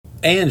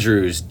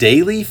Andrew's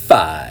Daily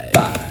Five.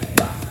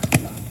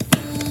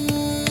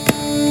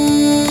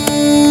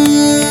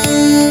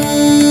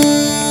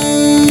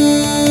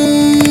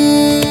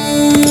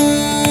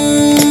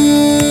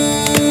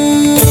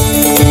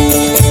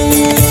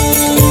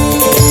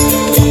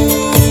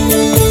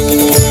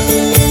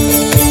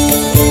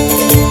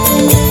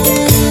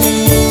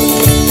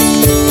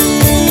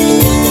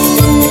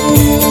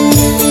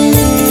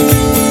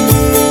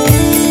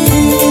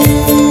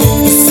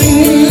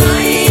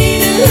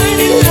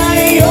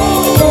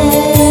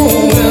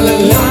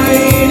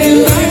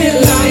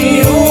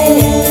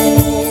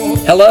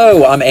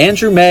 Hello, I'm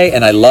Andrew May,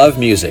 and I love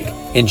music.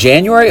 In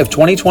January of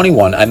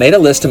 2021, I made a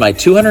list of my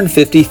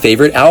 250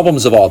 favorite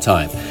albums of all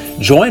time.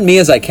 Join me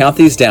as I count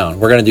these down.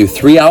 We're going to do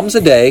 3 albums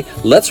a day.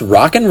 Let's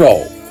rock and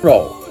roll.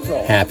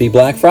 Happy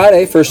Black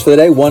Friday. First for the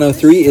day,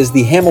 103 is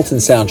the Hamilton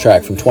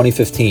soundtrack from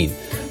 2015.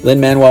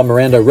 Lin-Manuel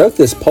Miranda wrote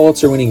this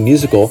Pulitzer-winning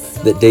musical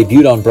that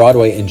debuted on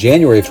Broadway in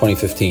January of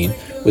 2015,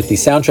 with the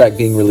soundtrack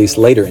being released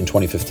later in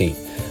 2015.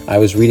 I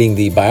was reading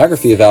the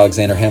biography of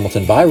Alexander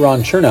Hamilton by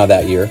Ron Chernow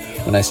that year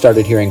when I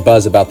started hearing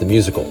buzz about the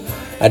musical.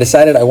 I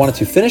decided I wanted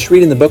to finish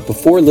reading the book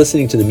before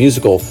listening to the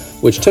musical,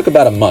 which took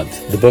about a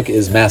month. The book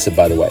is massive,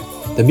 by the way.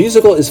 The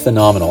musical is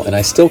phenomenal, and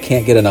I still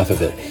can't get enough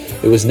of it.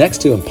 It was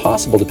next to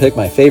impossible to pick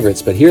my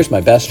favorites, but here's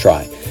my best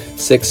try.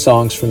 6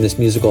 songs from this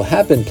musical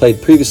have been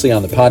played previously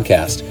on the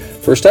podcast.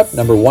 First up,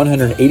 number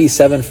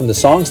 187 from the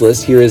songs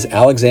list, here is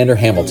Alexander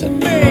Hamilton.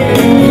 New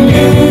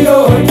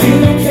York, you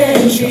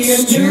can be a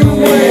new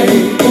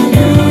man.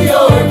 New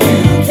York,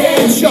 you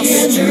can be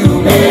a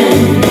new man.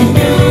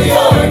 New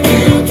York,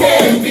 you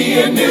can be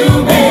a new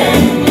man.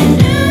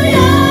 New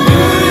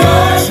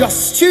York,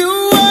 just you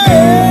wait.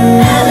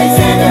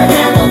 Alexander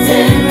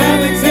Hamilton.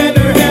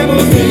 Alexander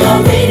Hamilton. We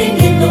are waiting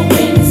in the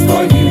wings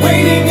for you.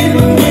 Waiting in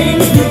the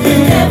wings for you. You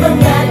never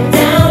back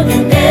down. You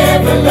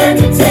never learn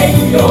to take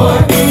your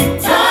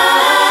time.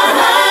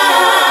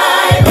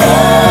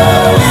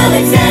 Oh,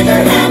 Alexander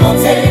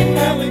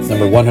Hamilton.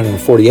 Number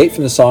 148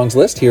 from the songs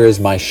list, here is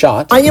My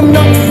Shot. I am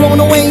not throwing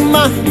away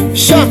my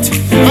shot.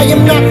 I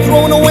am not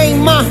throwing away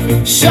my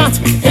shot.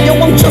 And yo,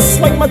 I'm just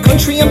like my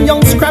country. I'm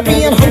young,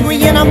 scrappy, and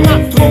hungry, and I'm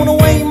not throwing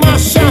away my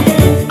shot.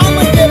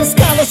 I'ma get a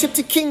scholarship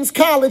to King's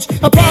College.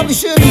 I probably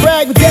shouldn't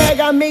brag, but dag,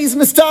 I amaze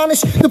and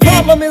astonish. The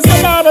problem is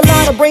I got a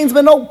lot of brains,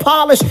 but no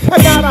polish. I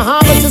gotta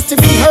holler just to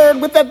be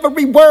heard with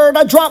every word.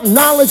 I drop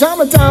knowledge. I'm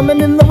a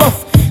diamond in the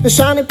rough, a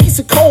shining piece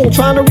of coal,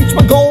 trying to reach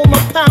my goal. My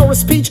power of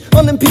speech,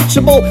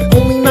 unimpeachable.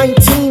 Only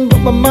 19, but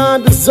my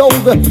mind is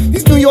older.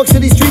 These New York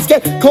City streets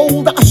get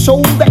colder. I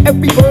shoulder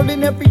every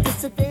burden, every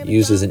disadvantage.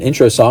 Used as an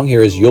intro song,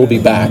 here is You'll Be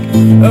Back.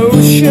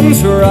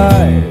 Oceans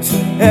rise,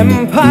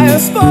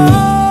 empires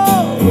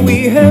fall.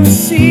 We have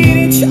seen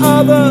each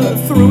other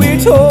through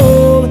it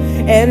all.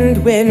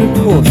 And when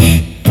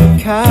push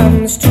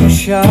comes to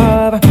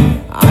shove,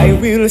 I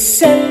will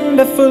send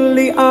a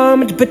fully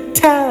armed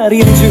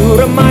battalion to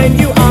remind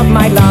you of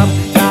my love.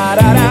 Da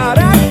da da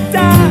da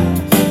da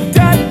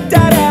da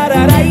da da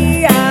da da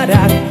ya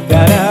da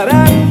da da da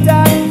da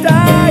da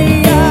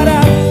ya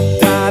da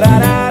da da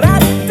da da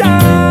da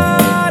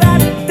da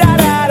da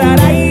da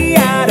da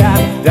ya da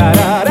da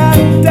da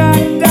da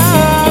da.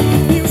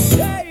 You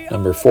say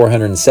Number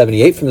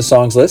 478 from the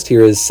songs list,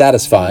 here is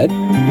Satisfied. To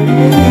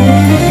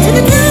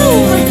the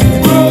groove, to the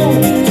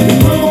groove, to the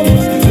groove,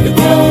 to the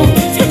groove,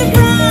 to the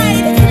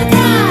bride, to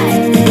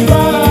the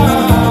bride.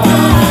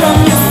 From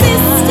your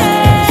sister,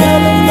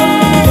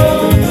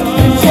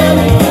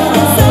 Angelica,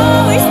 it's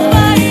always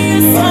by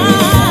your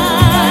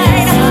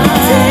side.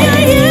 To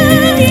your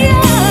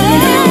union,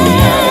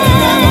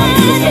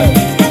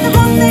 and the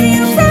hope that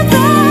you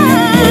provide.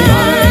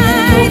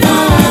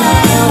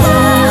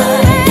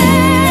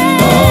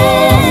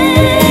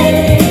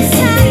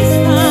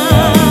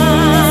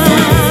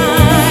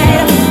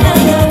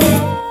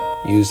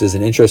 Used as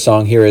an intro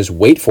song, here is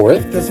Wait For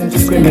It. Doesn't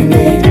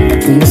discriminate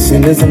between the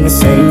sinners and the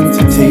saints.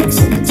 It takes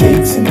and it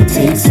takes and it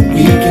takes, and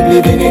we keep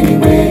living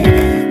anyway.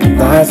 We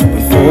rise and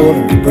we fall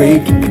and we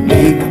break and we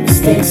make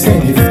mistakes.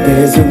 And if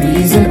there's a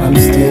reason I'm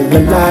still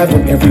alive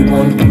when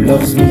everyone who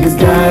loves me has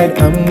died,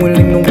 I'm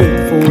willing to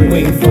wait for it.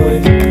 Wait for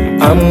it.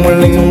 I'm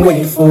willing to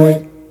wait for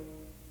it.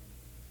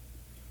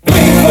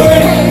 Wait for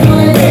it.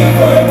 Wait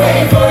for it.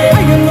 Wait for it.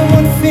 I am the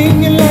one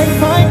thing in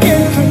life I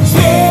can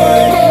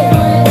control.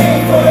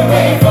 Wait for it.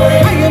 Wait for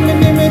it. I am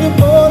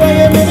inimitable. I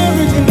am an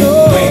original.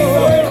 Wait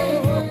for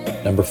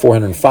it. Number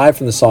 405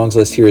 from the songs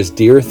list, here is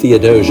Dear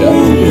Theodosia.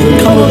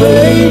 Come of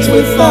age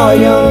with our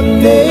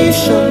young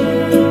nation.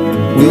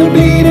 We'll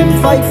bleed and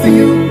fight for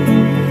you.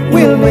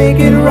 We'll make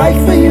it right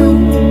for you.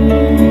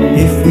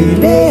 If we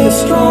lay a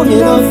strong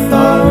enough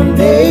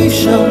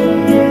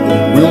foundation,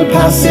 we'll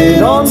pass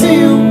it on to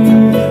you.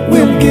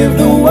 We'll give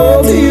the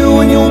world to you,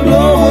 and you'll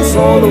blow us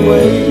all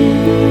away.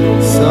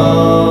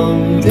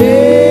 Someday,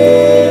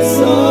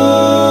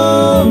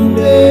 someday.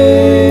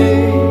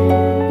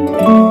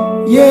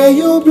 Yeah,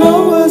 you'll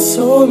blow us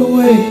all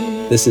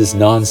away. This is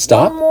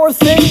Non-Stop. One more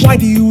thing. Why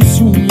do you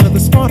assume you're the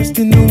smartest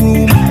in the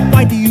room?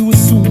 Why do you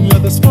assume you're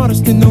the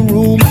smartest in the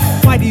room.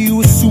 Why do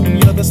you assume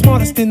you're the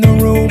smartest in the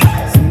room?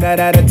 Soon that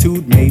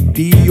attitude may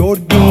be your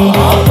doom.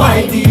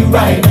 Why do you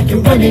ride like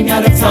you're running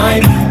out of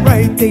time?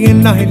 Right day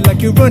and night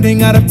like you're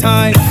running out of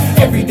time.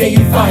 Every day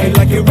you fight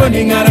like you're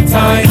running out of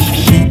time.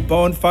 Keep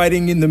on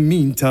fighting in the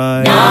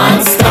meantime.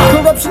 Non-stop.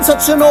 Corruption's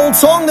such an old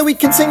song that we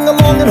can sing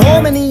along in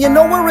harmony. You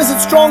know, where is it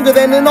stronger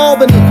than in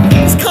Albany?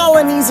 These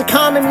colonies,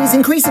 economies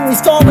increasingly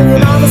stalling.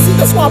 And honestly,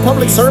 that's why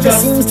public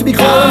service seems to be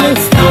calling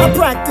me. I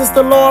practice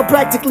the law,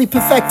 practically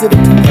perfected it.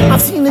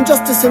 I've seen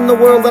injustice in the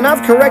world and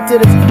I've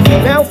corrected it.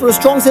 Now for a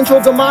strong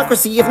central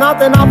democracy. If not,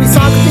 then I'll be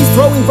Socrates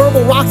throwing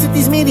verbal rocks at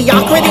these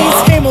mediocrities.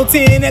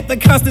 Hamilton at the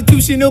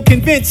Constitutional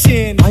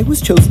Convention. I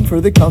was chosen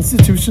for the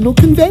Constitutional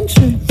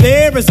Convention.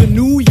 There is a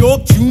New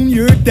York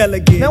junior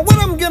delegate. Now what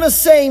I'm gonna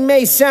say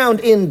may sound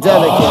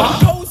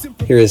indelicate.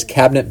 Here is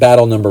Cabinet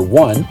Battle number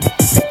 1.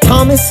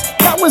 Thomas,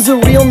 that was a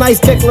real nice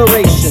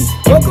declaration.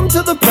 Welcome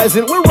to the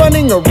present, we're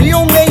running a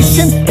real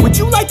nation. Would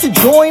you like to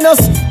join us?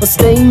 Or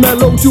stay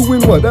mellow,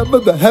 doing whatever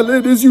the hell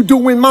it is you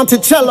do in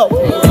Monticello?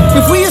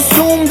 If we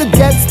assume the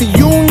debts the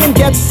union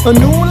gets, a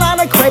new line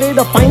of credit,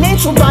 a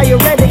financial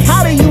diuretic,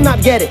 how do you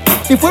not get it?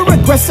 If we're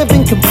aggressive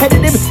and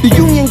competitive, the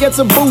union gets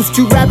a boost,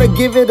 you'd rather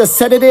give it a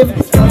sedative?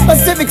 A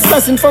civics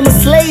lesson from a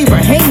slaver.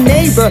 Hey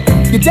neighbor,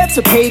 your debts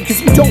are paid cause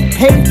you don't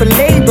pay for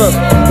labor.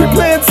 We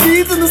plant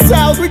seeds in the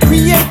South, we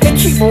create, they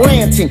keep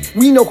ranting.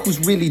 We know who's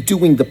really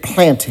doing the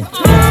planting.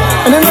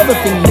 And another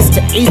thing, Mr.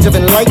 Age of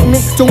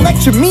Enlightenment, don't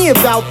lecture me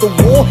about the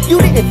war,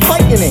 you didn't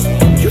fight in it.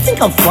 You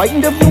think I'm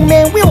frightened of you,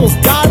 man? We almost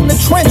died in the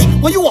trench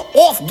while you were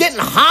off getting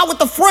high with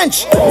the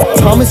French.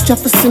 Thomas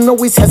Jefferson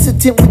always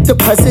hesitant with the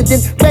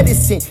president,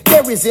 reticent.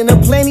 There isn't a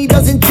plan he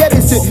doesn't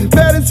jettison.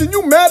 Madison,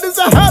 you mad as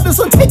a hatter,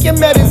 so take your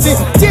medicine.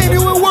 Damn,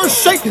 you in worse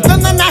shape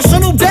than the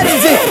national debt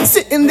is in.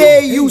 Sitting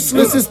there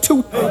useless as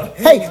tooth.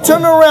 Hey,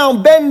 turn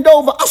around, bend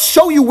over, I'll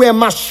show you where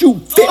my shoe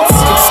fits.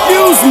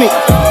 Excuse me.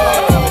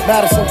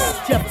 Madison,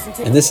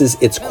 Jefferson. And this is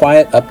It's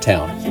Quiet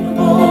Uptown.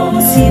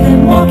 See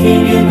them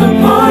walking in the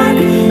park,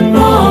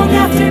 long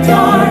after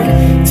dark,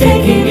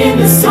 taking in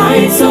the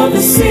sights of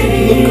the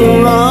city.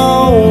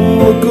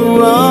 Look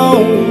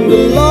around,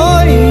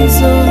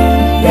 Eliza.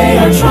 They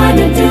are trying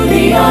to do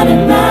the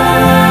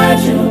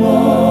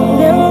unimaginable.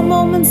 There are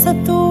moments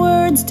that the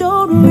words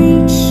don't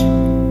reach.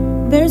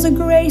 There's a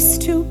grace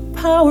too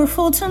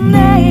powerful to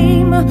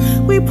name.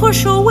 We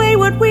push away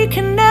what we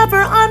can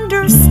never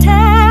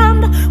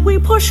understand. We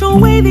push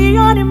away the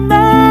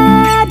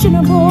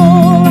unimaginable.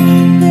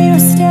 They are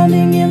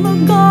standing in the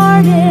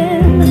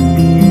garden,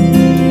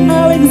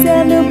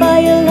 Alexander by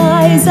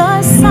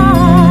Eliza's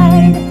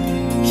side.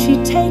 She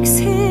takes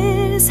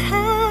his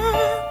hand.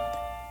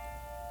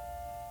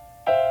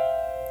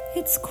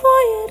 It's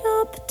quiet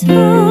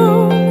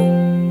uptown.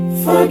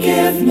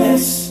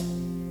 Forgiveness.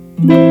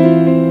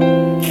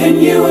 Can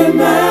you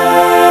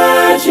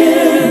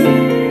imagine?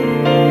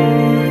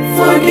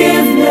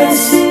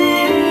 Forgiveness.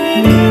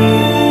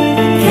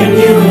 Can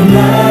you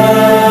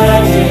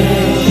imagine?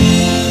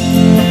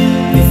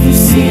 If you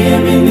see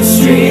him in the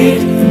street,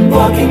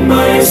 walking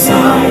by your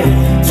side,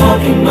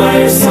 talking by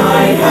your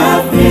side,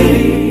 have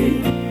pity.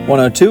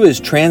 102 is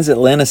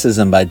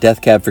Transatlanticism by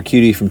Death Cab for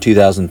Cutie from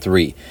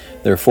 2003.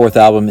 Their fourth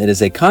album, it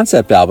is a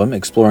concept album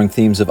exploring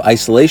themes of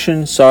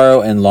isolation, sorrow,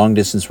 and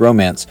long-distance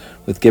romance,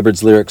 with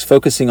Gibbard's lyrics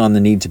focusing on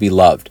the need to be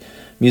loved.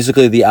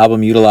 Musically, the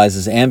album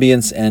utilizes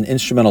ambience and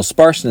instrumental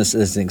sparseness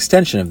as an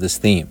extension of this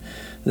theme.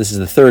 This is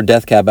the third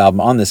Death Cab album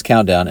on this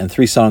countdown, and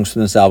 3 songs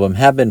from this album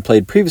have been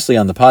played previously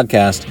on the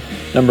podcast.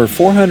 Number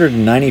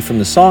 490 from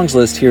the songs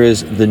list, here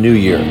is The New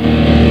Year.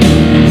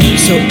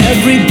 So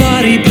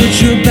everybody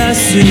put your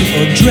best suit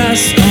or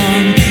dress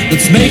on.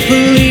 Let's make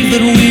believe that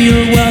we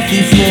are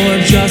wealthy for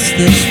just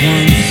this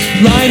once.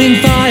 Lighting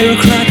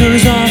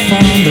firecrackers off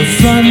on the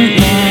front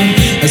lawn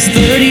as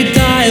 30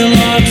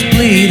 dialogues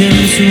bleed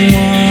into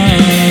one.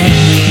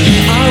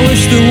 I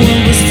wish the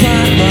world was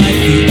flat like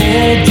the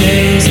old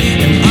days,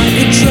 and I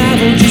could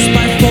travel just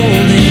by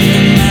folding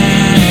a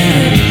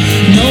map.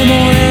 No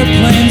more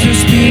airplanes or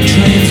speed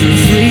trains or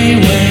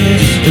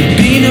freeways. There'd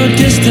be no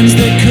distance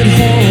that could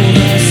hold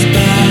us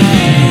back.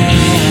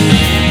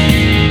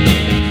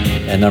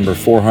 And number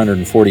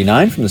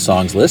 449 from the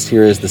songs list,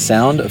 here is The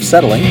Sound of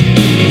Settling.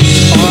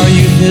 Our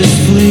youth is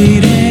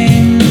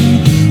fleeting,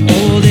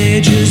 old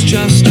age is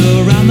just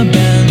around the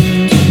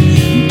bend.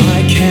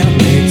 I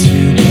can't wait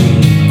to go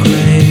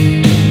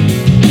gray,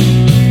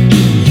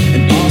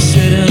 and I'll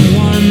sit and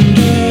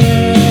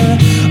wonder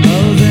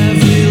of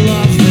every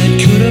love that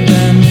could have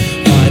been.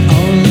 If I'd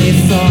only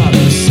thought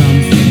of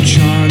something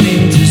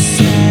charming to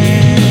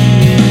say.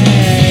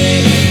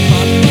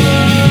 Papa,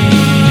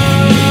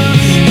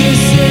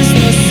 this is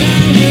the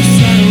sound of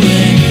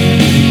settling.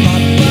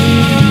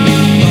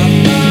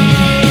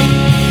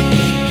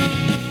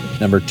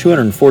 Number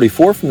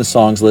 244 from the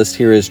songs list,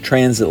 here is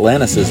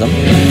Transatlanticism. I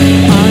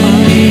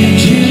need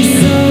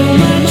you so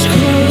much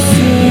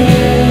closer.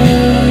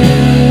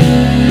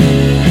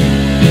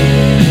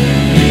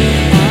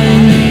 I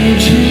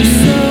need you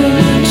so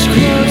much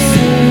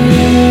closer.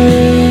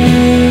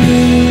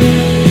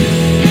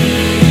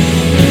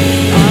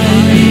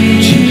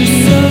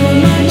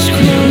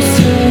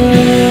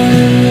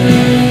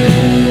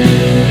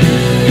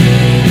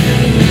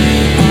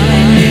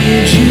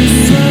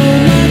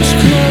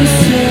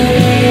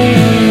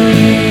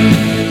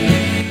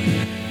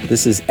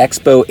 This is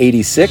Expo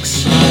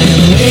 86. I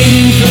am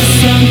waiting for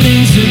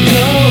something to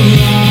go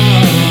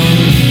wrong.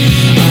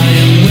 I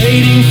am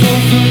waiting for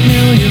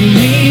familiar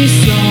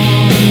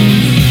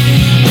songs.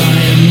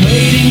 I am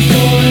waiting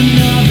for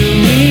another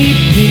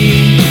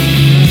repeat.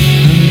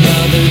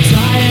 Another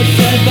diet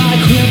fed by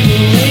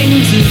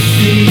crippling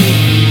defeat.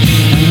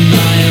 And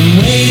I am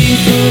waiting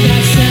for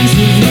that sense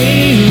of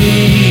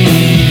relief.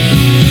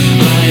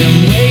 I am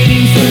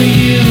waiting for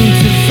you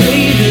to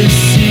flee the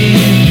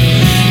scene.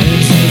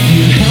 As if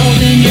you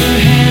held in your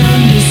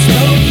hand a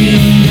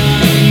smoking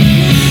gun.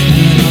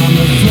 And on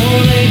the floor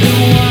lay the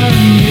one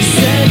you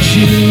said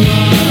you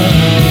loved.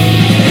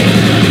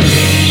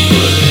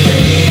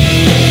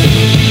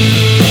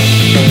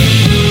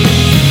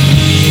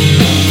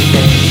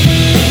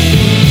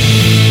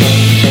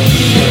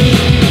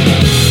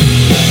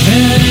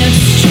 And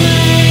it's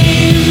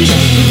strange,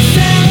 but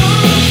they're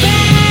all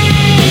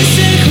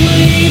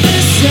basically the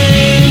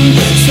same.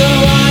 So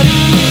I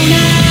don't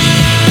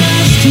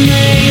ask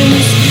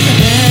names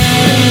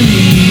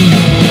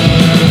anymore.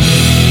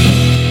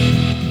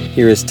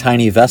 Here is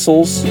Tiny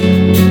Vessels.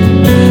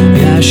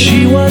 Yeah,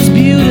 she was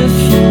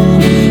beautiful,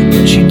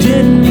 but she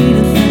didn't need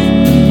a thing.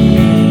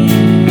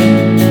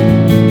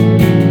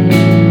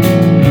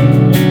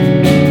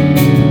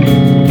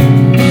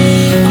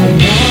 I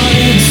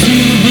wanted to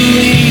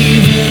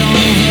believe that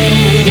all the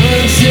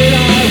words that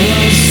I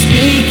was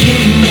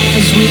speaking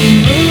as we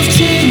moved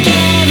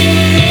together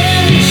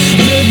in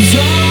the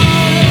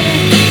dark.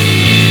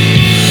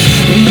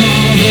 And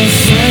all the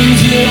friends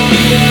that I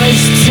was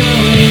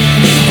telling,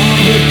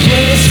 all the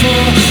place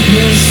for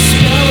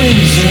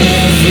misspellings,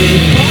 every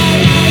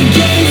bite I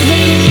gave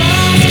them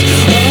left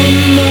a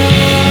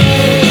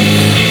mark.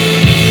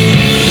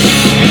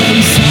 And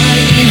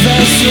tiny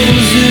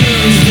vessels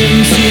oozed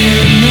into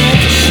your neck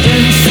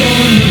and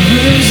formed the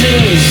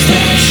bruises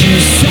that you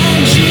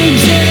said you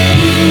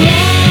didn't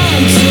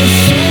want to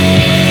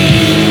fade.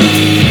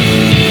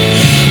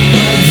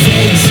 But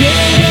they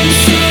didn't,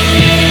 so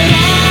that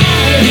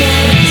I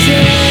got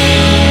dead.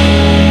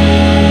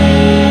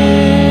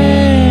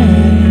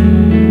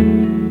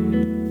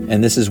 And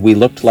this is We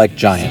Looked Like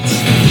Giants.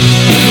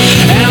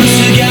 And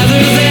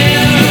together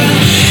there,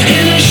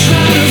 in a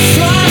shroud of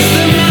frost,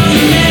 the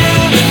mountain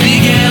air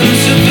began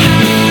to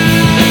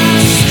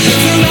pass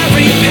through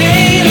every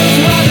pane of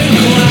weathered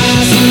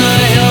glass, and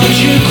I held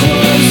you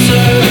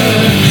closer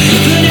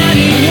than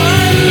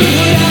anyone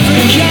would ever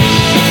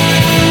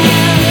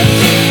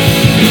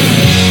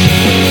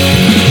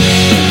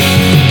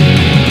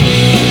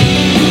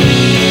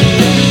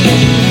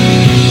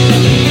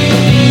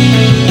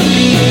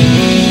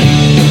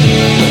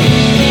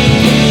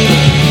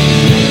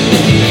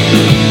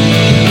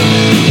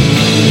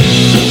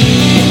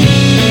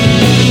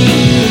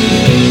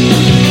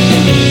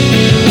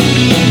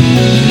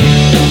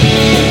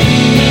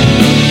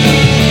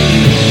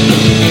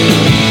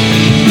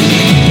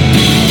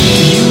Do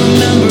you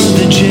remember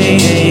the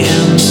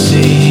JAMC?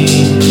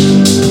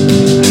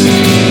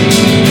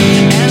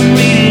 And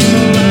reading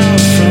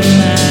aloud from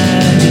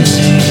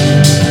magazines.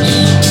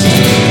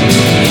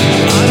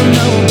 I don't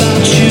know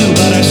about you,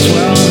 but I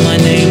swear on my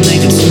name they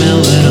could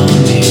smell it on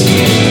me.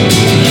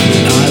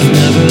 I've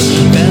never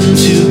been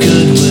too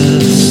good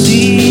with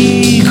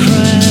secrets.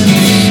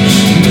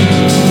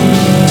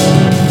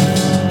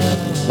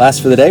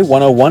 Last for the day,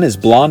 101 is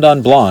Blonde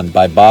on Blonde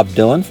by Bob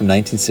Dylan from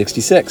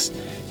 1966.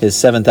 His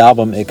seventh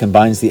album, it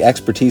combines the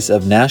expertise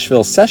of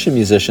Nashville session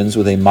musicians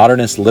with a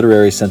modernist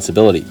literary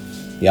sensibility.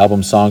 The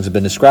album's songs have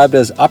been described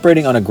as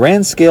operating on a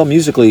grand scale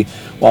musically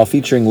while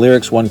featuring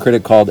lyrics one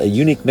critic called a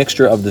unique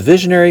mixture of the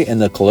visionary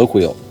and the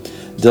colloquial.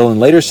 Dylan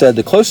later said,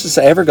 "The closest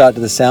I ever got to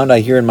the sound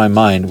I hear in my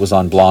mind was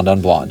on Blonde.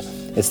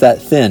 It's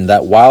that thin,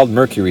 that wild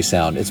Mercury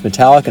sound. It's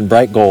metallic and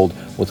bright gold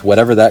with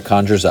whatever that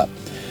conjures up."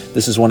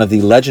 This is one of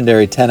the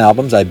legendary 10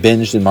 albums I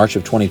binged in March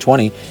of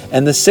 2020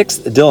 and the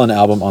 6th Dylan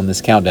album on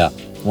this countdown.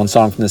 One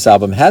song from this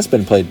album has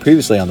been played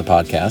previously on the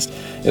podcast.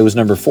 It was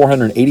number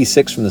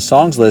 486 from the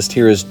songs list.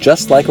 Here is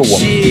Just Like a Woman.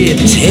 She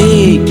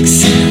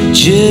takes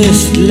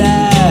just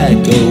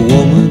like a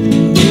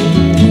woman.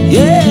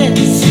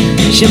 Yes,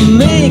 she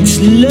makes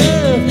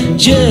love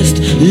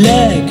just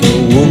like a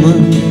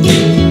woman.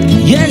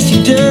 Yes, she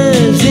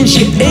does, and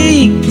she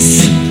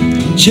aches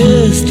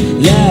just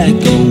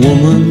like a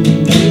woman.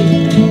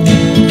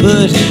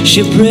 But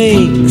she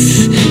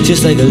breaks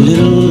just like a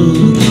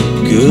little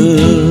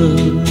girl.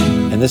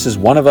 And this is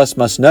One of Us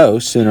Must Know,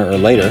 Sooner or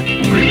Later.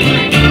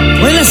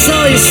 When I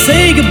saw you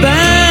say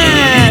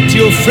goodbye to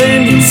your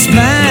friend and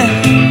smile,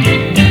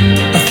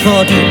 I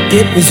thought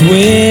it was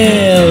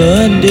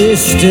well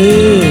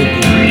understood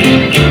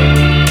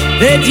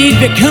that you'd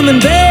be coming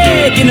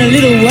back in a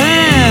little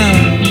while.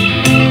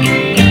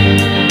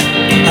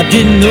 I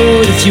didn't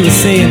know that you were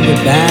saying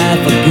goodbye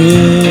for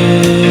good.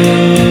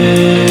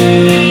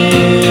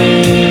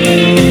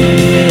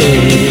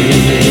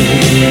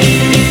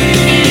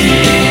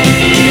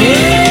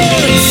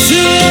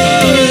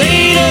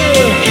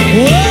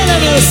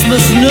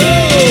 Must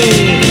know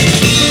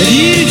that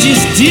you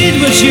just did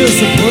what you're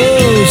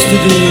supposed to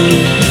do.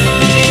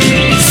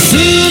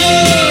 Sooner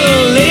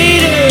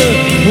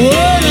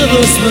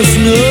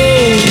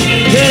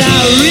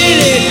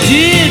really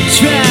did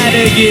try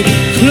to get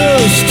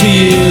close to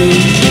you.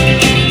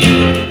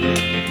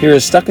 Here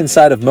is Stuck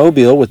Inside of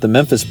Mobile with the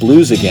Memphis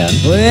Blues again.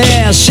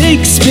 Well,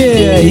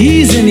 Shakespeare,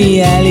 he's in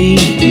the alley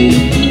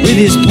with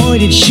his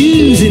pointed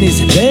shoes and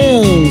his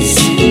bells,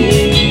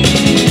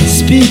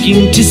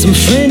 speaking to some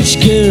French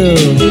girl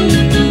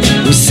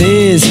who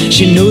says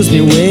she knows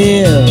me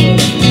well.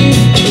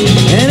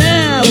 And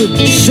I would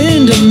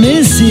send a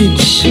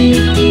message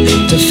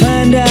to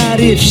find out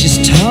if she's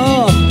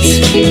talked,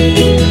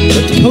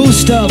 but the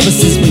post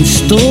office has been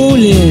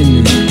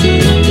stolen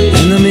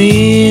and the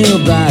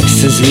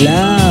mailbox is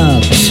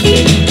locked.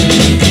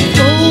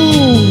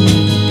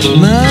 Oh,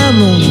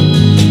 mama,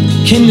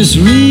 can this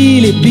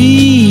really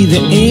be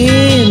the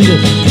end?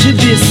 To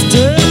be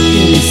stuck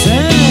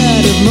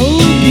inside of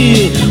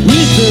Mobile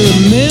with the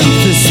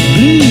Memphis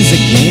Blues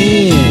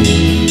again.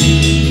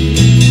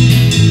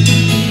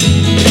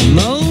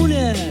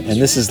 And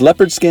this is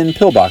Leopard Skin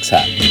Pillbox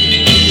Hat.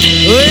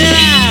 Well,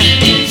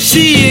 I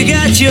see you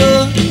got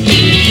your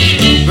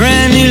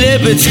brand new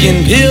leopard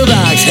skin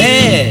pillbox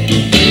hat.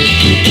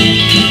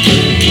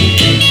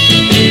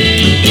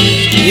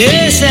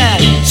 Yes, I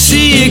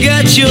see you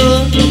got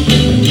your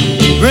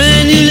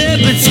brand new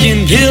leopard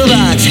skin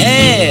pillbox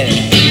hat.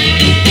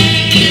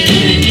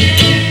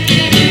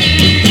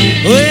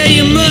 Well,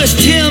 you must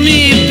tell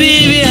me,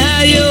 baby,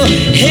 how your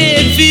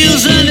head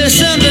feels under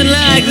something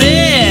like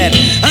that,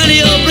 under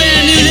your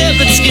brand new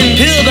leopard skin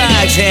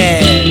pillbox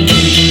hat.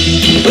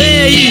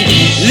 Well, you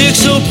look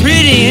so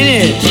pretty in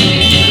it,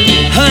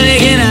 honey,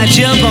 can I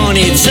jump on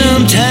it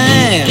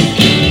sometime?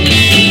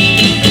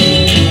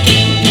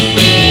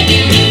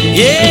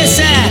 Yes,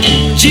 I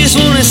just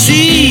wanna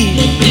see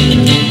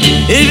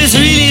if it's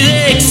really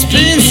the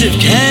expensive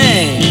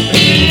kind.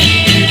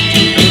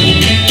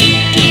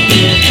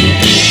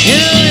 You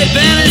know, it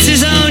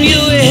balances on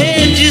your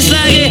head just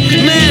like a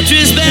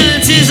mattress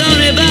balances on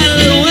a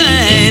bottle of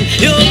wine.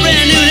 Your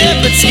brand new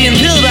leopard skin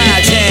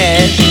pillbox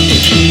hat.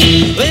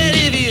 Well,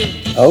 if you...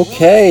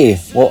 Okay,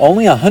 well,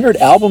 only 100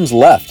 albums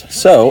left.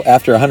 So,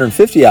 after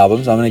 150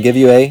 albums, I'm going to give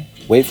you a,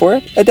 wait for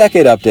it, a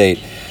decade update.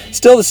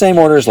 Still the same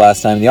order as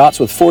last time. The aughts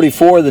with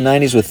 44, the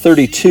 90s with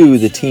 32,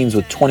 the teens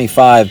with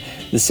 25,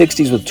 the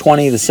 60s with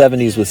 20, the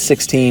 70s with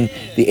 16,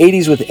 the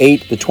 80s with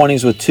 8, the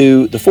 20s with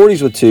 2, the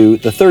 40s with 2,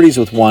 the 30s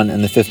with 1,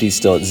 and the 50s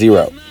still at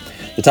 0.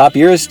 The top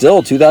year is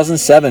still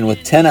 2007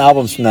 with 10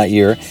 albums from that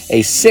year,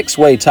 a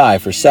 6-way tie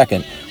for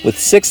second. With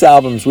 6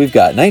 albums, we've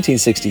got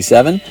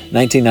 1967,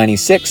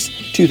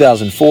 1996,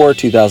 2004,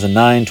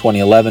 2009,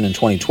 2011, and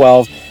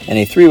 2012, and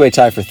a 3-way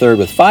tie for third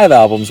with 5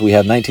 albums. We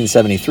have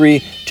 1973,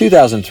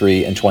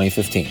 2003, and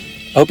 2015. I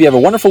hope you have a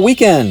wonderful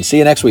weekend. See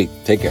you next week.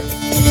 Take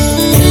care.